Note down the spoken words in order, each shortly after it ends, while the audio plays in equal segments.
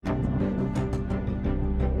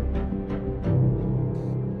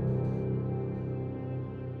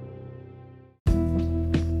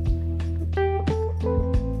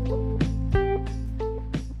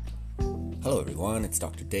everyone, it's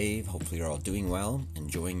Dr. Dave. Hopefully you're all doing well,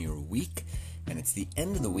 enjoying your week, and it's the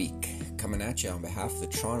end of the week. Coming at you on behalf of the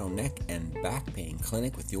Toronto Neck and Back Pain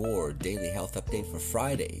Clinic with your daily health update for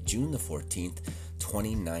Friday, June the 14th,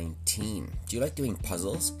 2019. Do you like doing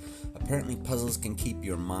puzzles? Apparently puzzles can keep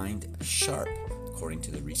your mind sharp, according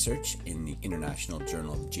to the research in the International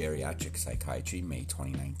Journal of Geriatric Psychiatry, May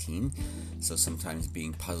 2019. So sometimes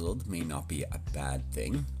being puzzled may not be a bad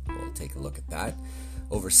thing. We'll take a look at that.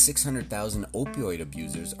 Over 600,000 opioid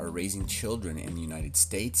abusers are raising children in the United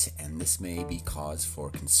States, and this may be cause for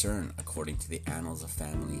concern, according to the Annals of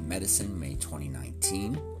Family Medicine, May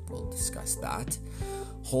 2019. We'll discuss that.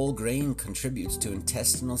 Whole grain contributes to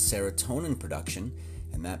intestinal serotonin production,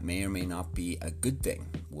 and that may or may not be a good thing.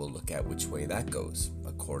 We'll look at which way that goes,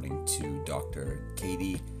 according to Dr.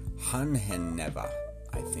 Katie Hanheneva,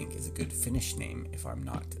 I think is a good Finnish name if I'm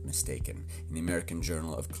not mistaken, in the American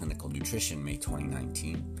Journal of Clinical Nutrition, May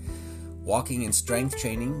 2019. Walking and strength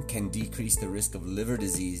training can decrease the risk of liver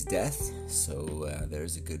disease death, so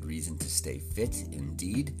there's a good reason to stay fit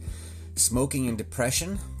indeed. Smoking and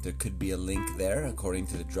depression, there could be a link there, according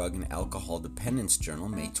to the Drug and Alcohol Dependence Journal,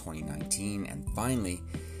 May 2019. And finally,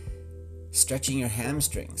 stretching your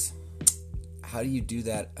hamstrings. How do you do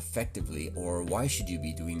that effectively, or why should you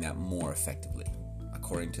be doing that more effectively?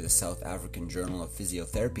 According to the South African Journal of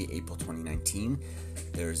Physiotherapy, April 2019,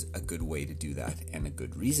 there's a good way to do that and a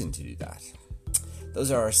good reason to do that.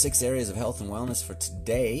 Those are our 6 areas of health and wellness for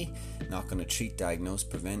today. Not going to treat, diagnose,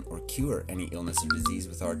 prevent, or cure any illness or disease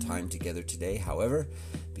with our time together today. However,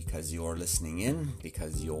 because you're listening in,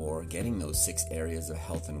 because you're getting those 6 areas of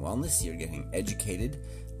health and wellness, you're getting educated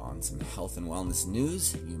on some health and wellness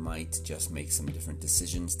news. You might just make some different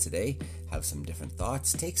decisions today, have some different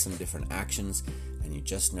thoughts, take some different actions, and you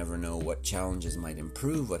just never know what challenges might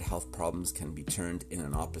improve, what health problems can be turned in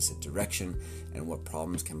an opposite direction, and what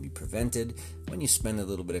problems can be prevented when you spend a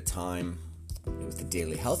little bit of time with the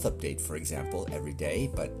daily health update, for example, every day,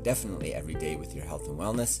 but definitely every day with your health and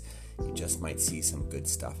wellness. You just might see some good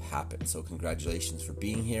stuff happen. So congratulations for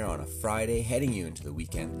being here on a Friday, heading you into the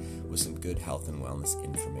weekend with some good health and wellness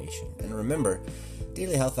information. And remember,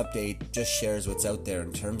 Daily Health Update just shares what's out there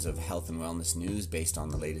in terms of health and wellness news based on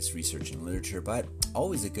the latest research and literature, but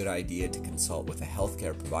always a good idea to consult with a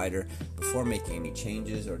healthcare provider before making any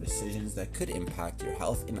changes or decisions that could impact your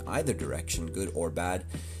health in either direction, good or bad.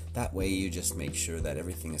 That way you just make sure that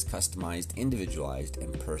everything is customized, individualized,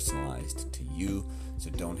 and personalized to you, so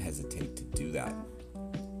don't hesitate to do that.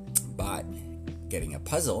 But getting a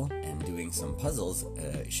puzzle and doing some puzzles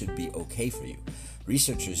should be okay for you.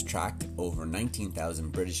 Researchers tracked over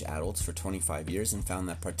 19,000 British adults for 25 years and found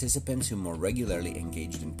that participants who more regularly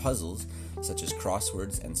engaged in puzzles, such as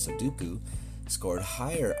crosswords and Sudoku, scored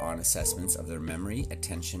higher on assessments of their memory,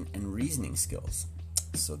 attention, and reasoning skills.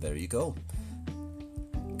 So there you go.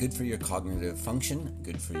 Good for your cognitive function,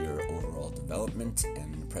 good for your overall development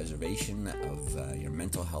and preservation of your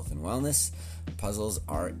mental health and wellness. Puzzles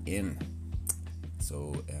are in.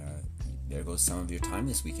 So there goes some of your time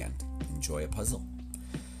this weekend. Enjoy a puzzle.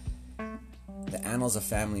 The Annals of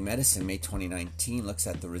Family Medicine, May 2019, looks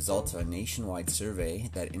at the results of a nationwide survey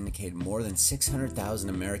that indicated more than 600,000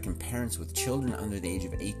 American parents with children under the age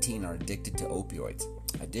of 18 are addicted to opioids.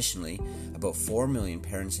 Additionally, about 4 million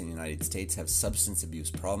parents in the United States have substance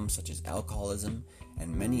abuse problems such as alcoholism,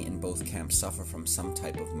 and many in both camps suffer from some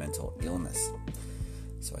type of mental illness.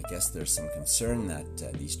 So I guess there's some concern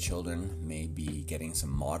that these children may be getting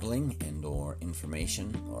some modeling and or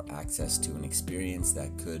information or access to an experience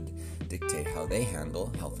that could dictate how they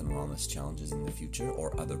handle health and wellness challenges in the future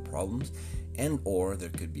or other problems, and or there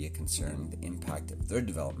could be a concern the impact of their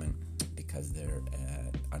development because they're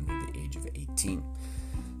under the age of 18.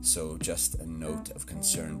 So just a note of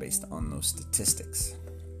concern based on those statistics.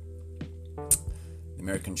 The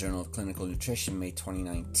American Journal of Clinical Nutrition, May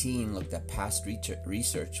 2019, looked at past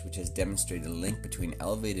research which has demonstrated a link between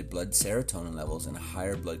elevated blood serotonin levels and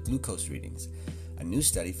higher blood glucose readings. A new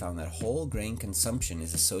study found that whole grain consumption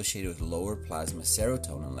is associated with lower plasma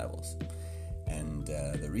serotonin levels. And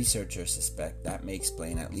the researchers suspect that may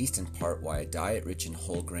explain, at least in part, why a diet rich in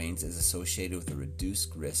whole grains is associated with a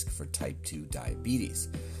reduced risk for type 2 diabetes.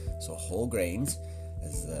 So whole grains,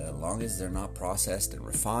 as long as they're not processed and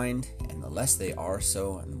refined, and the less they are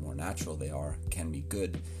so and the more natural they are, can be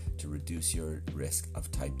good to reduce your risk of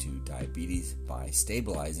type 2 diabetes by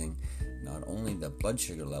stabilizing not only the blood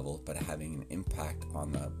sugar level but having an impact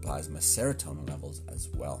on the plasma serotonin levels as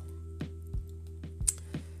well.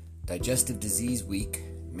 Digestive Disease Week,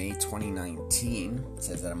 May 2019,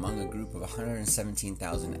 says that among a group of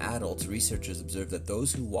 117,000 adults, researchers observed that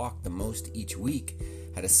those who walked the most each week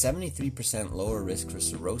had a 73% lower risk for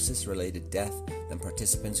cirrhosis-related death than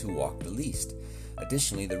participants who walked the least.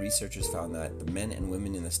 Additionally, the researchers found that the men and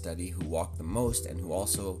women in the study who walked the most and who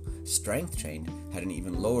also strength trained had an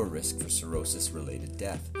even lower risk for cirrhosis-related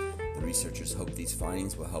death. The researchers hope these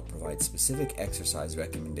findings will help provide specific exercise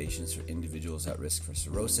recommendations for individuals at risk for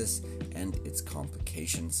cirrhosis and its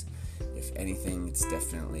complications. If anything, it's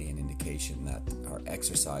definitely an indication that our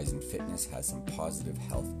exercise and fitness has some positive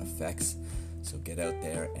health effects. So get out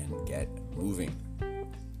there and get moving.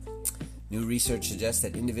 New research suggests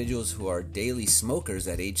that individuals who are daily smokers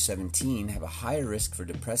at age 17 have a higher risk for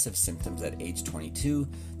depressive symptoms at age 22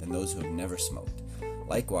 than those who have never smoked.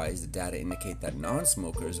 Likewise, the data indicate that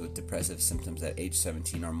non-smokers with depressive symptoms at age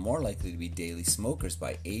 17 are more likely to be daily smokers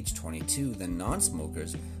by age 22 than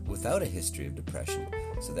non-smokers without a history of depression.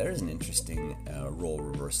 So there is an interesting role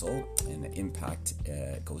reversal, and the impact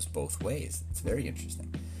goes both ways. It's very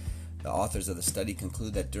interesting. The authors of the study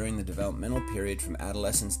conclude that during the developmental period from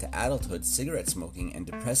adolescence to adulthood, cigarette smoking and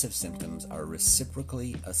depressive symptoms are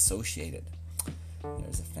reciprocally associated.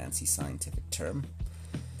 There's a fancy scientific term.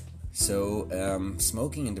 So,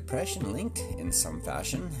 smoking and depression linked in some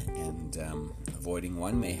fashion, and avoiding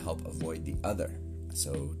one may help avoid the other.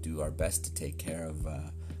 So, do our best to take care of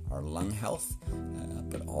our lung health,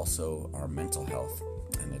 but also our mental health,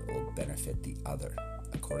 and it will benefit the other,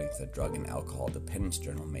 according to the Drug and Alcohol Dependence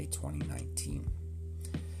Journal, May 2019.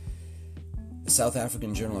 The South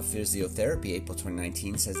African Journal of Physiotherapy, April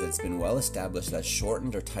 2019, says that it's been well established that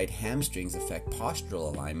shortened or tight hamstrings affect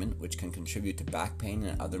postural alignment, which can contribute to back pain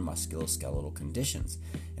and other musculoskeletal conditions.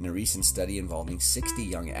 In a recent study involving 60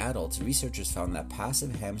 young adults, researchers found that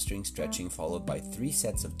passive hamstring stretching followed by 3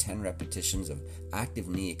 sets of 10 repetitions of active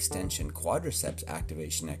knee extension quadriceps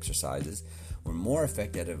activation exercises were more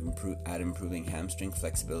effective at improving hamstring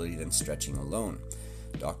flexibility than stretching alone.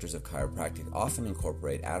 Doctors of chiropractic often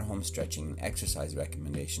incorporate at-home stretching and exercise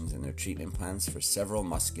recommendations in their treatment plans for several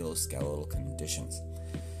musculoskeletal conditions.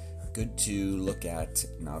 Good to look at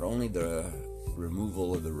not only the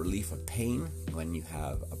removal or the relief of pain when you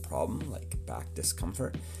have a problem like back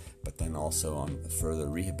discomfort, but then also on the further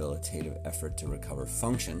rehabilitative effort to recover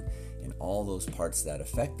function in all those parts that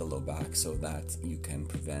affect the low back, so that you can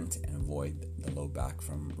prevent and avoid the low back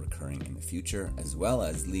from recurring in the future, as well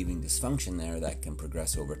as leaving dysfunction there that can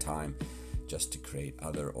progress over time just to create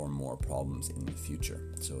other or more problems in the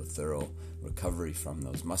future. So a thorough recovery from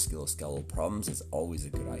those musculoskeletal problems is always a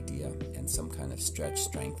good idea, and some kind of stretch,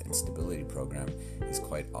 strength, and stability program is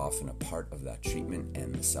quite often a part of that treatment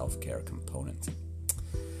and the self-care component.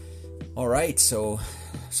 Alright, so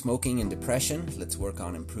smoking and depression, let's work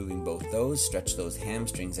on improving both those. Stretch those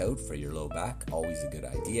hamstrings out for your low back, always a good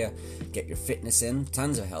idea. Get your fitness in,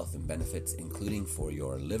 tons of health and benefits, including for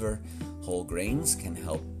your liver. Whole grains can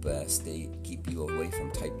help keep you away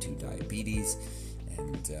from type 2 diabetes,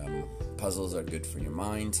 and puzzles are good for your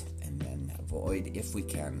mind. And then avoid, if we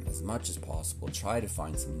can, as much as possible, try to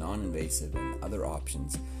find some non-invasive and other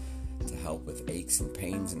options to help with aches and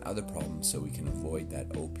pains and other problems, so we can avoid that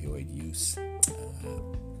opioid use.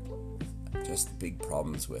 Just big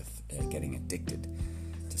problems with getting addicted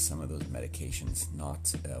to some of those medications.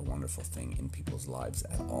 Not a wonderful thing in people's lives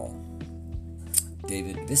at all.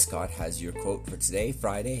 David Viscott has your quote for today,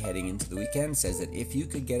 Friday, heading into the weekend. Says that if you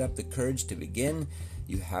could get up the courage to begin,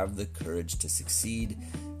 you have the courage to succeed.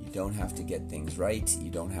 You don't have to get things right, you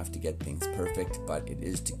don't have to get things perfect, but it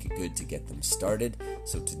is good to get them started.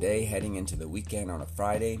 So today, heading into the weekend on a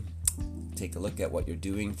Friday, take a look at what you're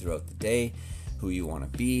doing throughout the day, who you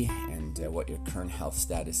want to be, and what your current health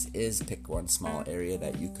status is. Pick one small area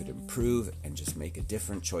that you could improve and just make a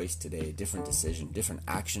different choice today, a different decision, different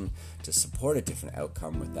action to support a different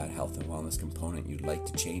outcome with that health and wellness component you'd like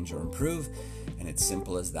to change or improve. And it's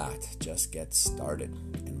simple as that. Just get started.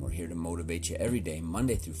 And we're here to motivate you every day,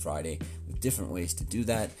 Monday through Friday, with different ways to do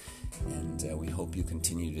that. And we hope you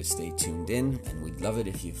continue to stay tuned in, and we'd love it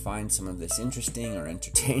if you find some of this interesting or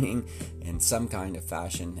entertaining in some kind of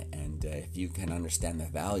fashion, and if you can understand the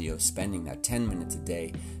value of spending that 10 minutes a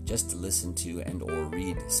day just to listen to and or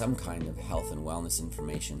read some kind of health and wellness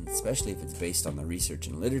information, especially if it's based on the research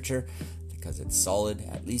and literature, because it's solid,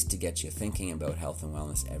 at least to get you thinking about health and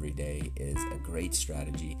wellness every day is a great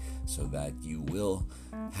strategy, so that you will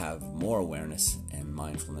have more awareness and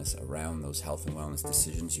mindfulness around those health and wellness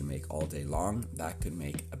decisions you make all day long. That could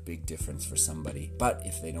make a big difference for somebody. But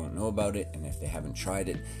if they don't know about it, and if they haven't tried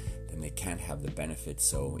it, then they can't have the benefits.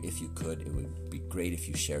 So if you could, it would be great if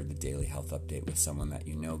you shared the daily health update with someone that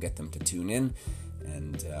you know. Get them to tune in,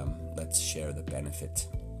 and let's share the benefit.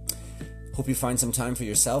 Hope you find some time for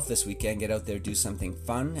yourself this weekend. Get out there, do something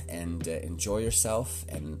fun, and enjoy yourself,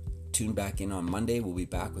 and Tune back in on Monday. We'll be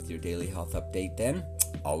back with your daily health update then.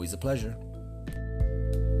 Always a pleasure.